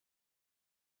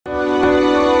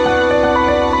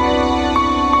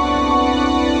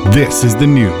This is the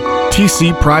new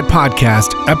TC Pride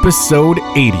Podcast, Episode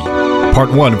 80, Part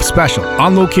 1 of special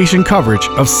on-location coverage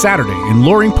of Saturday in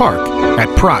Loring Park at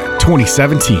Pride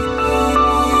 2017.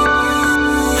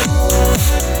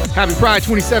 Happy Pride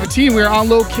 2017. We are on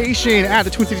location at the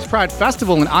Twin Cities Pride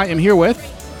Festival, and I am here with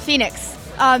Phoenix,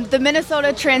 the Minnesota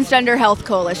Transgender Health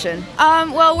Coalition.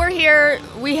 Well, we're here.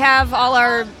 We have all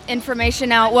our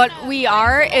information out. What we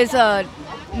are is a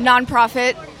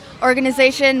nonprofit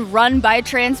organization run by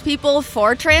trans people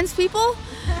for trans people,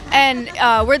 and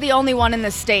we're the only one in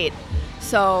the state.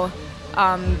 So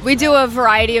we do a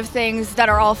variety of things that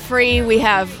are all free. We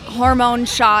have hormone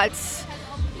shots.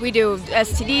 We do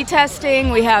STD testing.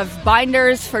 We have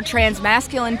binders for trans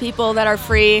masculine people that are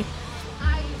free,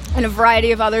 and a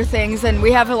variety of other things. And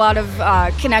we have a lot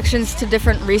of connections to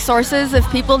different resources if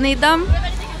people need them.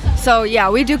 So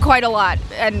yeah, we do quite a lot,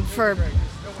 and for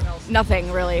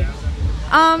nothing really.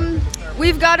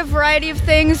 We've got a variety of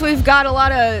things. We've got a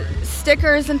lot of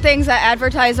stickers and things that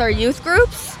advertise our youth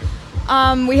groups.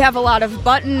 We have a lot of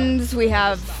buttons. We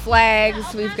have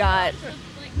flags. We've got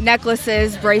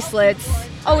necklaces, bracelets.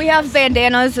 Oh, we have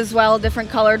bandanas as well, different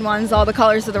colored ones, all the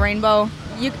colors of the rainbow.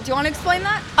 Do you want to explain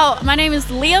that? Oh, my name is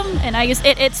Liam, and I use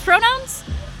its pronouns.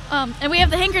 And we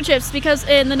have the handkerchiefs because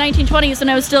in the 1920s, when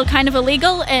it was still kind of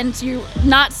illegal and you're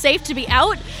not safe to be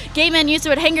out, gay men used to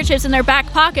put handkerchiefs in their back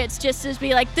pockets just to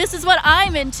be like, this is what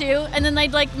I'm into, and then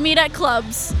they'd like meet at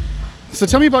clubs. So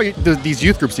tell me about these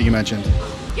youth groups that you mentioned.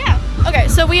 Yeah. Okay,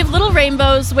 so we have Little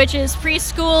Rainbows, which is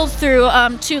preschool through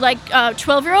to like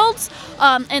 12-year-olds,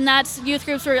 and that's youth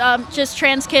groups where just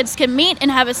trans kids can meet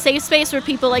and have a safe space where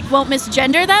people like won't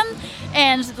misgender them,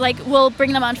 and like we'll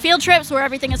bring them on field trips where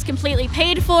everything is completely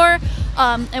paid for,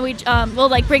 and we'll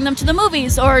like bring them to the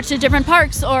movies or to different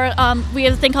parks, or we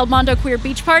have a thing called Mondo Queer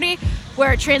Beach Party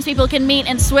where trans people can meet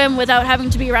and swim without having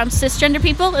to be around cisgender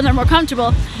people, and they're more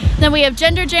comfortable. Then we have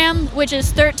Gender Jam, which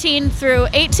is 13 through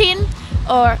 18.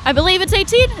 Or I believe it's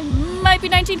 18, it might be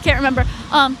 19, can't remember,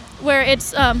 where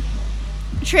it's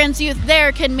trans youth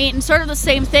there can meet, and sort of the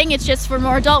same thing, it's just for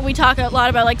more adult. We talk a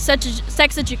lot about like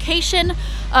sex education,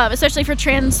 especially for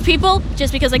trans people,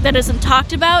 just because like that isn't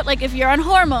talked about, like if you're on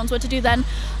hormones, what to do then.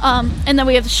 And then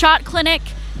we have the Shot Clinic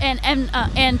and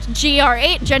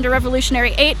GR8, Gender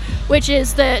Revolutionary 8, which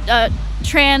is the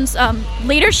trans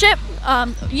leadership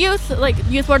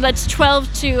youth board that's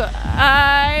 12 to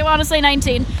I want to say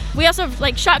 19. We also have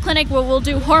like Shot Clinic where we'll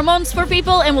do hormones for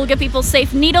people, and we'll give people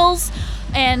safe needles,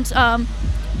 and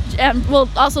we'll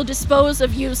also dispose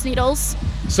of used needles.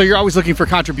 So you're always looking for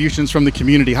contributions from the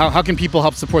community. How can people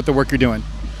help support the work you're doing?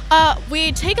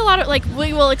 We take a lot of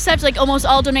we will accept like almost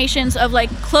all donations of like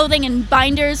clothing and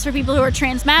binders for people who are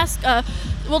trans masked.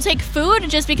 We'll take food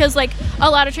just because like a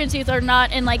lot of trans youth are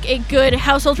not in like a good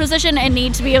household position and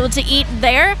need to be able to eat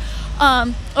there,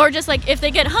 or just like if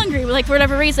they get hungry like for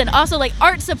whatever reason. Also like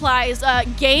art supplies,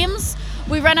 games.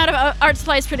 We run out of art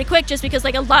supplies pretty quick just because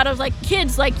like a lot of like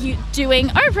kids like you doing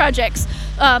art projects.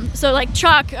 So like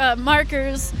chalk,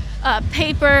 markers,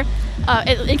 paper,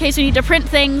 in case we need to print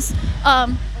things.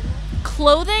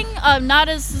 Clothing, not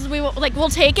as we'll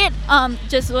take it.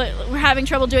 Just we're having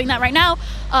trouble doing that right now.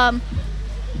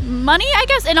 Money, I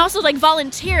guess, and also like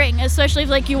volunteering, especially if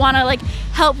like you want to like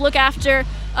help look after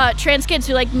trans kids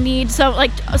who like need some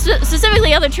like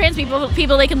specifically other trans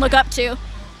people they can look up to.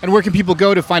 And where can people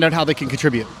go to find out how they can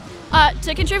contribute?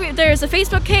 To contribute, there's a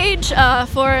Facebook page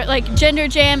for like Gender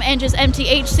Jam and just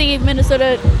MTHC,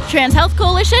 Minnesota Trans Health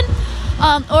Coalition,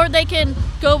 or they can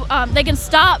go. They can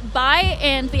stop by,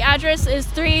 and the address is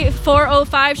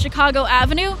 3405 Chicago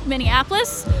Avenue,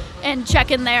 Minneapolis, and check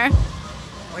in there.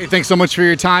 Hey, thanks so much for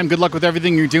your time. Good luck with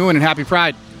everything you're doing, and happy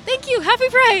Pride. Thank you. Happy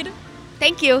Pride.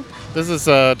 Thank you. This is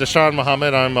Deshaun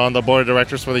Muhammad. I'm on the board of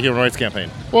directors for the Human Rights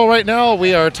Campaign. Well, right now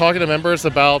we are talking to members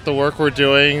about the work we're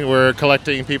doing. We're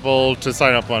collecting people to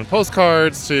sign up on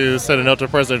postcards, to send a note to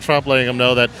President Trump letting him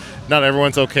know that not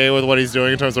everyone's okay with what he's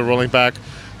doing in terms of rolling back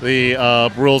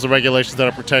the rules and regulations that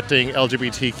are protecting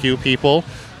LGBTQ people.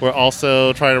 We're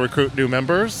also trying to recruit new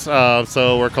members,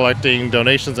 so we're collecting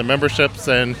donations and memberships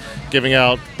and giving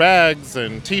out bags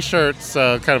and T-shirts,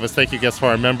 kind of as thank you gifts for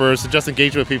our members, to just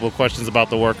engage with people with questions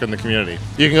about the work in the community.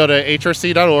 You can go to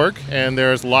hrc.org, and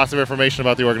there's lots of information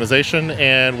about the organization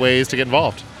and ways to get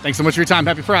involved. Thanks so much for your time.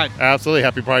 Happy Pride. Absolutely.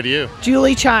 Happy Pride to you.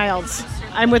 Julie Childs.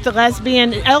 I'm with the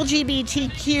Lesbian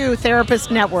LGBTQ Therapist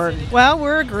Network. Well,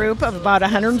 we're a group of about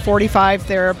 145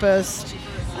 therapists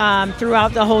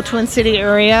throughout the whole Twin City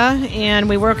area, and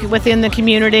we work within the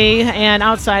community and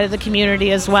outside of the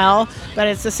community as well. But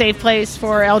it's a safe place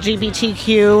for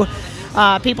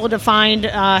LGBTQ people to find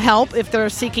help if they're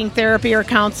seeking therapy or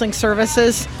counseling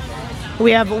services.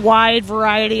 We have a wide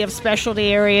variety of specialty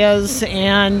areas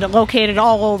and located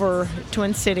all over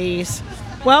Twin Cities.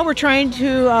 Well, we're trying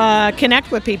to connect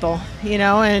with people,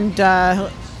 and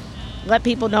let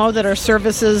people know that our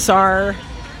services are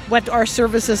what our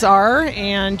services are,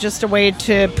 and just a way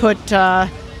to put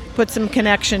some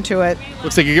connection to it.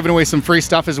 Looks like you're giving away some free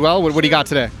stuff as well. What do you got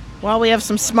today? Well, we have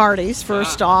some Smarties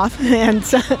first off, and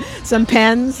some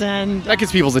pens, and that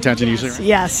gets people's attention usually. Right?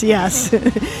 Yes.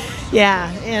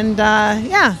 Yeah, and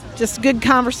just good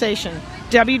conversation.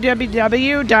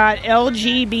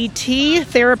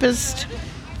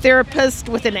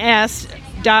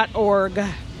 www.lgbttherapist.org.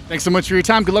 Thanks so much for your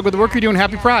time. Good luck with the work you're doing.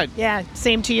 Happy Pride. Yeah,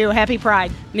 same to you. Happy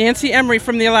Pride. Nancy Emery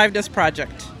from the Aliveness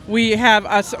Project. We have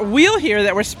a wheel here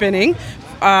that we're spinning.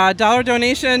 $1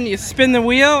 donation, you spin the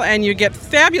wheel and you get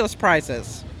fabulous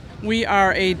prizes. We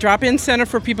are a drop-in center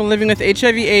for people living with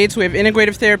HIV/AIDS. We have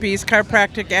integrative therapies,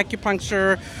 chiropractic,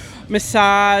 acupuncture,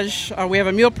 massage. We have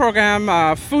a meal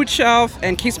program, food shelf,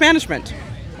 and case management.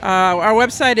 Our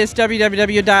website is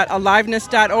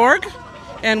www.aliveness.org,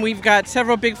 and we've got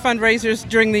several big fundraisers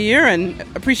during the year and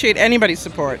appreciate anybody's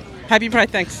support. Happy Pride,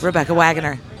 thanks. Rebecca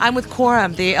Wagoner. I'm with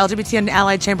Quorum, the LGBT and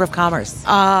Allied Chamber of Commerce.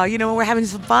 We're having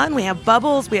some fun. We have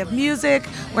bubbles, we have music,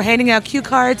 we're handing out cue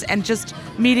cards, and just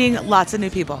meeting lots of new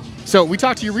people. So we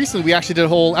talked to you recently. We actually did a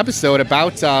whole episode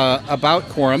about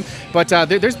Quorum, but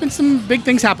there's been some big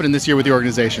things happening this year with the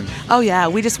organization. Oh yeah,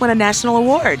 we just won a national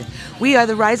award. We are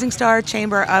the Rising Star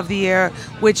Chamber of the Year,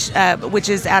 which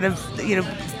is out of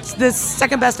the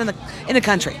second best in the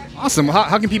country. Awesome.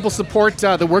 How can people support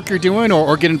the work you're doing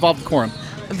or get involved with Quorum?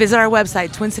 Visit our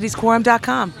website,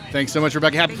 twincitiesquorum.com. Thanks so much,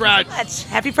 Rebecca. Happy Pride. Thank you so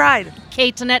much. Happy Pride.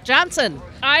 Kate Tonette Johnson.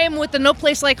 I am with the No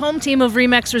Place Like Home team of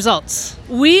Remax Results.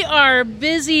 We are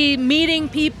busy meeting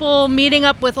people, meeting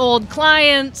up with old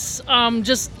clients,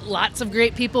 just lots of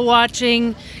great people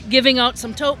watching, giving out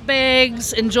some tote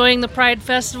bags, enjoying the Pride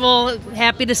Festival.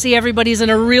 Happy to see everybody's in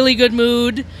a really good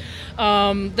mood.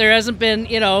 There hasn't been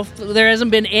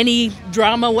any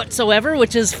drama whatsoever,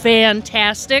 which is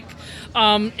fantastic.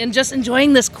 And just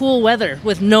enjoying this cool weather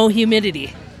with no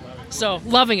humidity. So,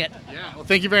 loving it. Yeah. Well,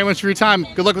 thank you very much for your time.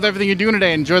 Good luck with everything you're doing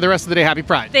today. Enjoy the rest of the day. Happy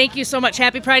Pride. Thank you so much.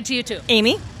 Happy Pride to you, too.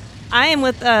 Amy. I am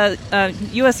with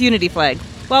U.S. Unity flag.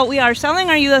 Well, we are selling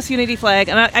our U.S. Unity flag,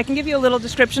 and I can give you a little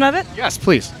description of it. Yes,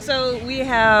 please. So we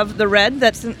have the red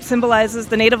that symbolizes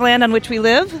the native land on which we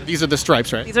live. These are the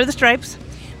stripes, right? These are the stripes.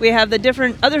 We have the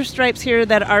different other stripes here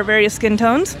that are various skin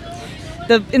tones.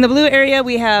 In the blue area,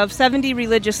 we have 70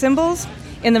 religious symbols.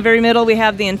 In the very middle, we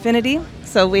have the infinity.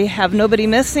 So we have nobody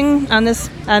missing on this.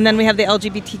 And then we have the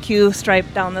LGBTQ stripe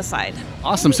down the side.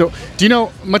 Awesome. So do you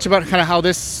know much about kind of how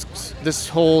this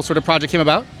whole sort of project came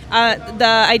about?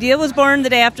 The idea was born the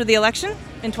day after the election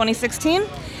in 2016.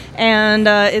 And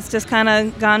it's just kind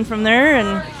of gone from there.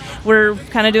 And we're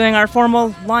kind of doing our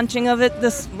formal launching of it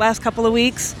this last couple of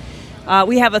weeks.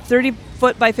 We have a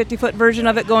 30-foot by 50-foot version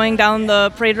of it going down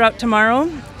the parade route tomorrow.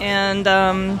 And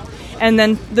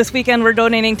then this weekend, we're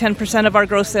donating 10% of our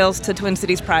gross sales to Twin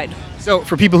Cities Pride. So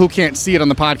for people who can't see it on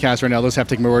the podcast right now, they'll just have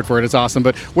to take my word for it. It's awesome.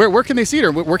 But where can they see it,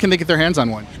 or where can they get their hands on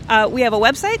one? We have a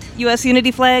website,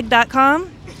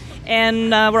 usunityflag.com,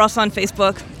 and we're also on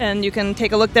Facebook. And you can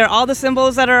take a look there. All the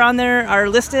symbols that are on there are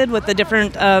listed with the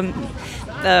different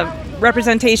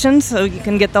representations, so you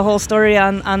can get the whole story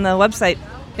on the website.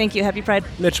 Thank you. Happy Pride.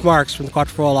 Mitch Marks from the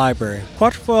Quatrefoil Library.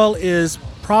 Quatrefoil is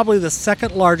probably the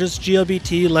second largest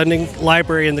GLBT lending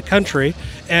library in the country,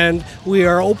 and we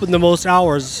are open the most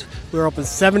hours. We're open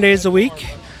 7 days a week,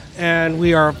 and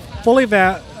we are fully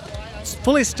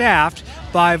staffed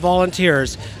by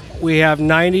volunteers. We have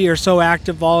 90 or so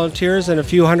active volunteers and a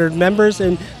few hundred members,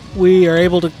 and we are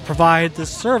able to provide this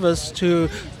service to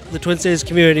the Twin Cities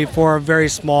community for a very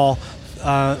small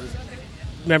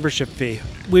membership fee.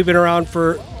 We've been around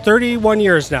for 31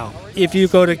 years now. If you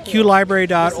go to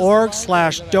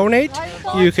qlibrary.org/donate,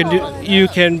 you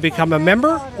can become a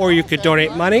member, or you could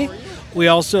donate money. We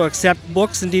also accept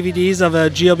books and DVDs of a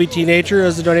GLBT nature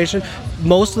as a donation.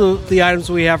 Most of the items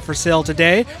we have for sale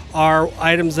today are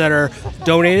items that are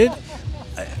donated.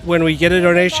 When we get a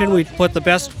donation, we put the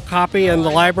best copy in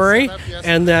the library,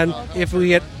 and then if we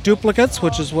get duplicates,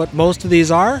 which is what most of these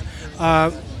are,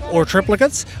 or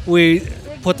triplicates, we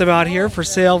put them out here for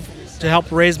sale to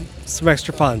help raise some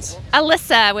extra funds.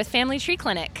 Alyssa with Family Tree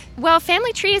Clinic. Well,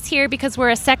 Family Tree is here because we're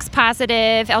a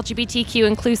sex-positive, LGBTQ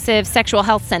inclusive sexual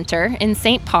health center in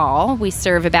St. Paul. We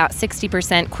serve about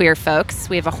 60% queer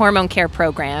folks. We have a hormone care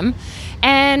program.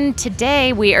 And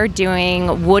today we are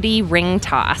doing Woody Ring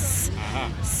Toss.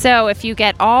 So if you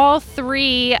get all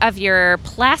 3 of your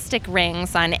plastic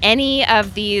rings on any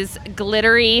of these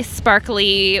glittery,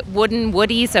 sparkly wooden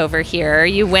woodies over here,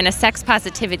 you win a Sex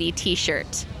Positivity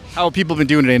t-shirt. How have people been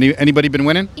doing it? Anybody been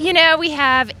winning? You know, we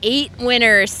have 8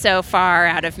 winners so far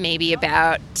out of maybe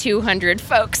about 200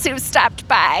 folks who've stopped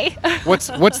by. What's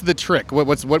the trick?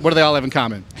 What do they all have in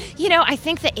common? You know, I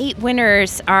think the 8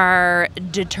 winners are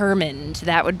determined.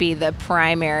 That would be the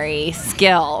primary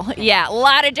skill. Yeah, a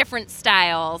lot of different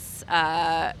styles,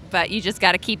 but you just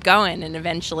got to keep going, and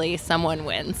eventually someone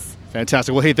wins.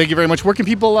 Fantastic. Well, hey, thank you very much. Where can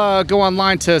people go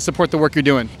online to support the work you're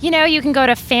doing? You know, you can go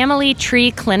to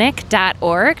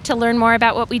familytreeclinic.org to learn more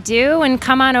about what we do, and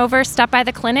come on over, stop by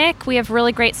the clinic. We have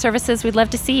really great services. We'd love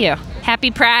to see you.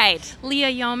 Happy Pride.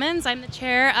 Leah Yeomans. I'm the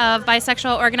chair of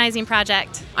Bisexual Organizing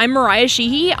Project. I'm Mariah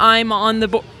Sheehy. I'm on the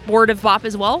board of BOP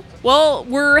as well. Well,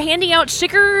 we're handing out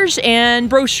stickers and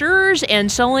brochures and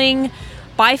selling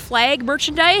Bi Flag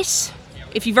merchandise.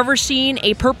 If you've ever seen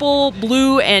a purple,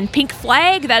 blue, and pink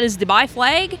flag, that is the Bi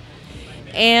Flag.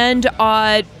 And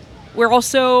we're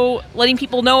also letting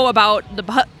people know about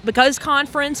the Because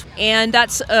Conference, and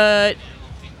that's a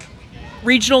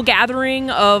regional gathering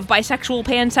of bisexual,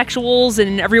 pansexuals,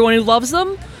 and everyone who loves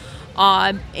them.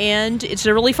 And it's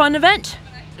a really fun event.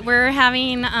 We're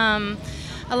having a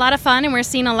lot of fun, and we're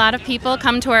seeing a lot of people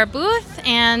come to our booth,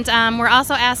 and we're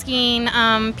also asking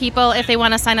people if they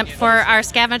want to sign up for our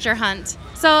scavenger hunt.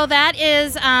 So that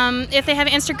is, if they have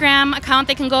an Instagram account,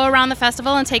 they can go around the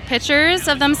festival and take pictures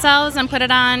of themselves and put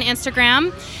it on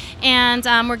Instagram. And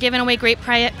we're giving away great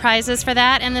prizes for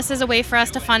that, and this is a way for us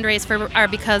to fundraise for our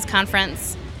Because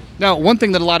Conference. Now, one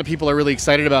thing that a lot of people are really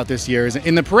excited about this year is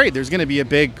in the parade, there's going to be a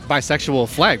big bisexual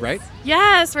flag, right?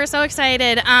 Yes, we're so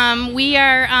excited. We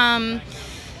are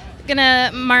going to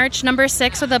march number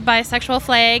 6 with a bisexual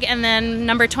flag, and then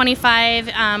number 25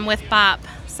 with BOP.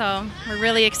 So we're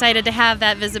really excited to have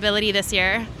that visibility this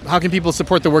year. How can people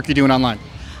support the work you're doing online?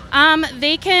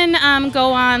 They can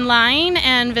go online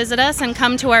and visit us and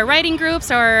come to our writing groups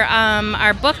or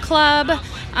our book club.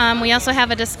 We also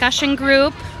have a discussion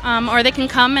group, or they can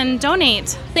come and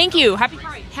donate. Thank you. Happy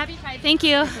Pride. Happy Pride. Thank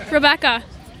you. Rebecca.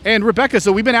 And Rebecca,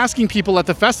 so we've been asking people at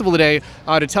the festival today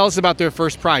to tell us about their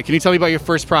first Pride. Can you tell me about your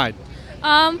first Pride?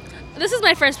 This is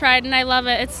my first Pride, and I love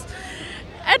it. It's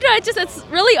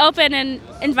really open and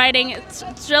inviting.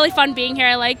 It's really fun being here.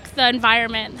 I like the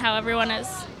environment, how everyone is,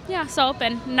 so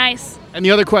open, nice. And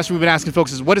the other question we've been asking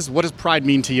folks is, what does Pride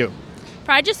mean to you?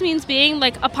 Pride just means being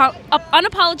like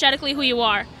unapologetically who you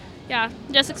are. Yeah,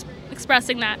 just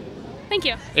expressing that. Thank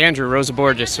you. Andrew, Rosa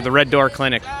Borges, to the Red Door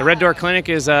Clinic. The Red Door Clinic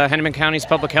is Hennepin County's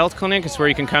public health clinic. It's where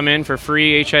you can come in for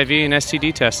free HIV and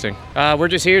STD testing. We're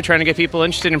just here trying to get people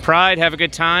interested in Pride, have a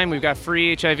good time. We've got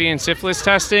free HIV and syphilis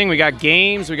testing. We got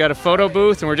games. We got a photo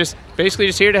booth. And we're just basically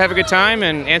just here to have a good time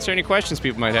and answer any questions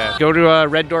people might have. Go to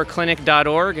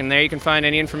reddoorclinic.org, and there you can find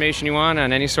any information you want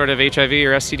on any sort of HIV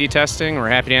or STD testing. We're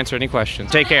happy to answer any questions.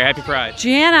 Take care. Happy Pride.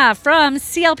 Gianna from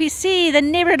CLPC, the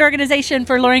neighborhood organization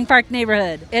for Loring Park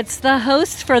neighborhood. It's the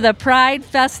host for the Pride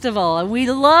Festival, and we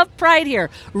love Pride here.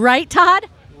 Right, Todd?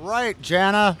 Right,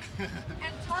 Jana.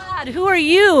 And Todd, who are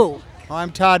you?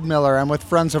 I'm Todd Miller. I'm with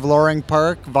Friends of Loring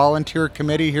Park, volunteer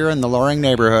committee here in the Loring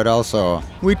neighborhood also.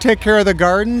 We take care of the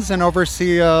gardens and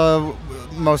oversee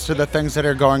most of the things that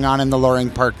are going on in the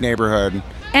Loring Park neighborhood.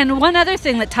 And one other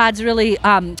thing that Todd's really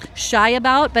shy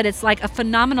about, but it's like a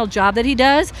phenomenal job that he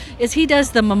does, is he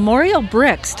does the memorial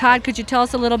bricks. Todd, could you tell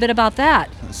us a little bit about that?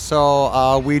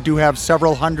 So we do have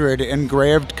several hundred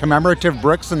engraved commemorative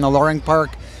bricks in the Loring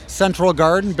Park Central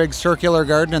Garden, big circular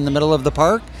garden in the middle of the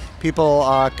park.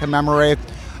 People commemorate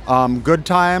good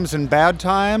times and bad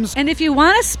times. And if you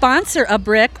want to sponsor a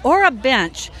brick or a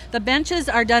bench, the benches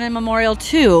are done in memorial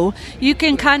too. You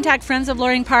can contact Friends of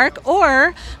Loring Park,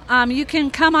 or you can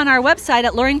come on our website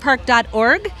at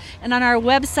loringpark.org. And on our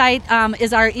website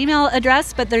is our email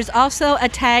address, but there's also a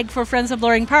tag for Friends of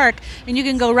Loring Park. And you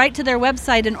can go right to their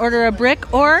website and order a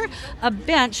brick or a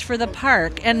bench for the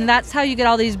park. And that's how you get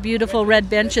all these beautiful red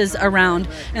benches around.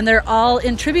 And they're all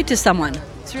in tribute to someone.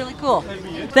 It's really cool.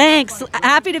 Thanks.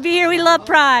 Happy to be here. We love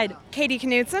Pride. Katie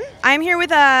Knudsen. I'm here with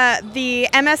the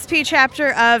MSP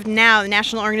chapter of NOW, the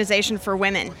National Organization for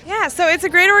Women. Yeah, so it's a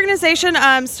great organization.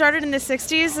 Started in the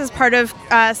 60s as part of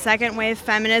second wave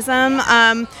feminism.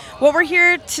 What we're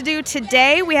here to do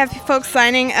today, we have folks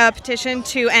signing a petition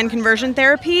to end conversion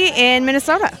therapy in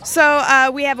Minnesota. So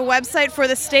we have a website for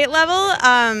the state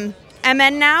level.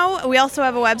 MN Now. We also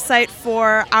have a website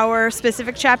for our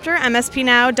specific chapter,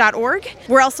 mspnow.org.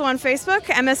 We're also on Facebook,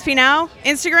 MSP Now,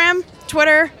 Instagram,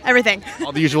 Twitter, everything.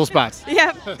 All the usual spots.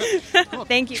 Yep.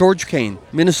 Thank you. George Kane,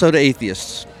 Minnesota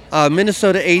Atheists.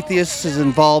 Minnesota Atheists is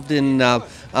involved in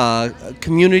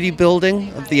community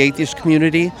building of the atheist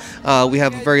community. We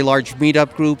have a very large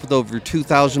meetup group with over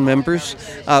 2,000 members.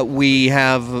 We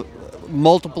have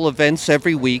multiple events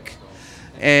every week.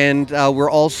 And we're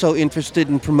also interested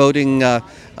in promoting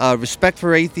respect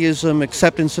for atheism,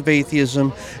 acceptance of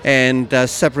atheism, and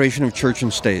separation of church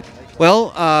and state.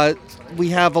 Well,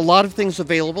 we have a lot of things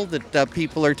available that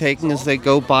people are taking as they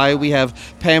go by. We have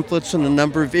pamphlets on a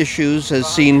number of issues as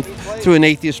seen through an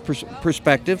atheist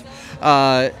perspective,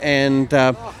 and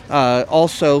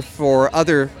also for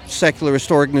other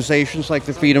secularist organizations like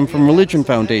the Freedom from Religion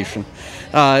Foundation.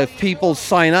 If people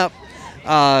sign up,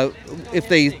 if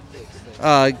they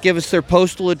give us their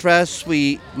postal address,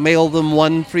 we mail them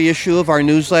one free issue of our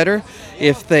newsletter.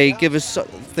 If they give us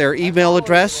their email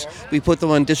address, we put them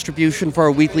on distribution for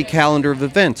our weekly calendar of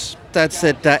events. That's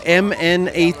at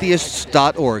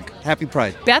mnatheists.org. Happy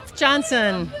Pride. Beth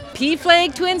Johnson,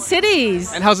 P-Flag Twin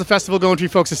Cities. And how's the festival going for you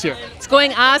folks this year? It's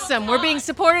going awesome. We're being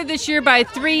supported this year by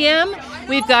 3M.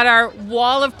 We've got our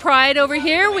Wall of Pride over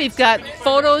here. We've got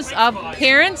photos of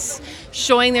parents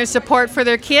showing their support for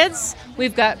their kids.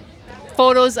 We've got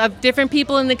photos of different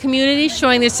people in the community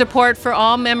showing their support for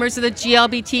all members of the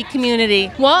GLBT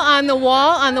community. Well, on the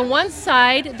wall, on the one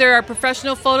side, there are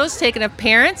professional photos taken of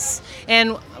parents,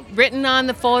 and written on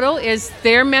the photo is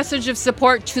their message of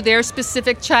support to their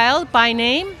specific child by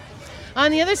name. On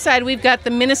the other side, we've got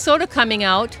the Minnesota coming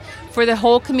out for the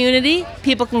whole community.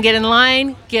 People can get in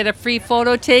line, get a free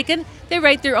photo taken. They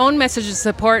write their own message of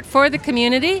support for the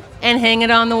community and hang it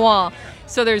on the wall.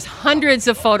 So there's hundreds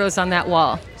of photos on that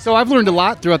wall. So I've learned a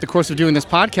lot throughout the course of doing this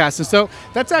podcast, and so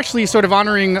that's actually sort of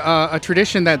honoring a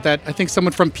tradition that I think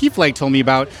someone from P-Flag told me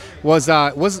about.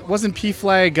 Wasn't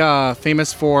P-Flag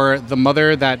famous for the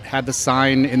mother that had the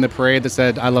sign in the parade that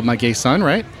said, "I love my gay son,"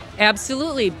 right?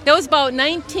 Absolutely. That was about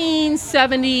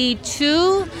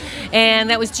 1972, and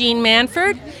that was Jean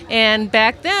Manford. And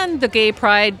back then, the Gay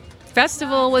Pride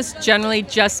Festival was generally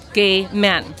just gay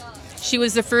men. She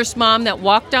was the first mom that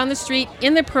walked down the street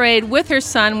in the parade with her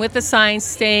son with a sign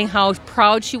saying how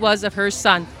proud she was of her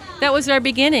son. That was our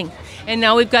beginning. And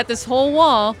now we've got this whole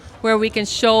wall where we can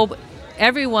show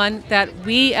everyone that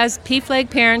we as P-Flag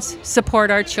parents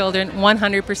support our children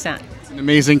 100%. It's an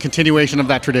amazing continuation of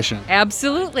that tradition.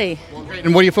 Absolutely. Well, great.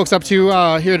 And what are you folks up to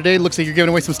here today? Looks like you're giving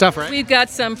away some stuff, right? We've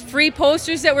got some free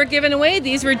posters that we're giving away.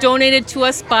 These were donated to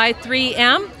us by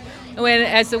 3M.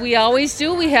 As we always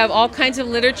do, we have all kinds of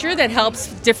literature that helps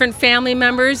different family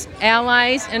members,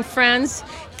 allies, and friends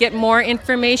get more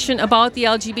information about the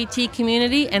LGBT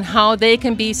community and how they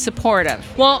can be supportive.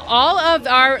 Well, all of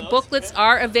our booklets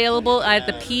are available at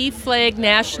the P-Flag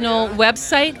National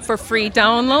website for free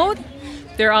download.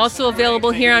 They're also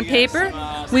available here on paper.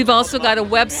 We've also got a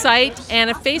website and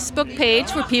a Facebook page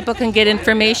where people can get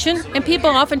information, and people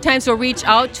oftentimes will reach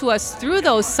out to us through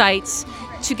those sites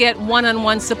to get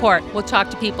one-on-one support. We'll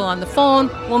talk to people on the phone,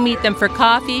 we'll meet them for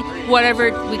coffee, whatever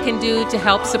we can do to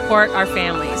help support our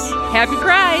families. Happy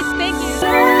Pride! Thank you!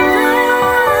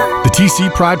 The TC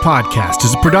Pride Podcast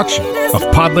is a production of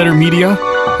Podletter Media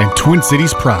and Twin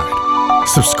Cities Pride.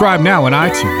 Subscribe now on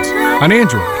iTunes, on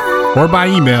Android, or by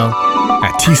email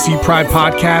at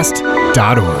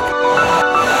tcpridepodcast.org.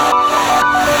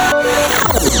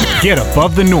 Get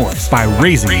above the noise by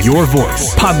raising your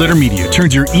voice. Podletter Media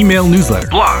turns your email newsletter,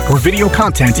 blog, or video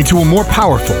content into a more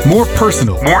powerful, more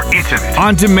personal, more intimate,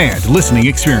 on-demand listening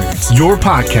experience. Your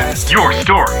podcast, your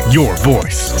story, your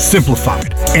voice.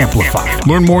 Simplified, amplified.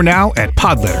 Learn more now at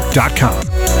podletter.com.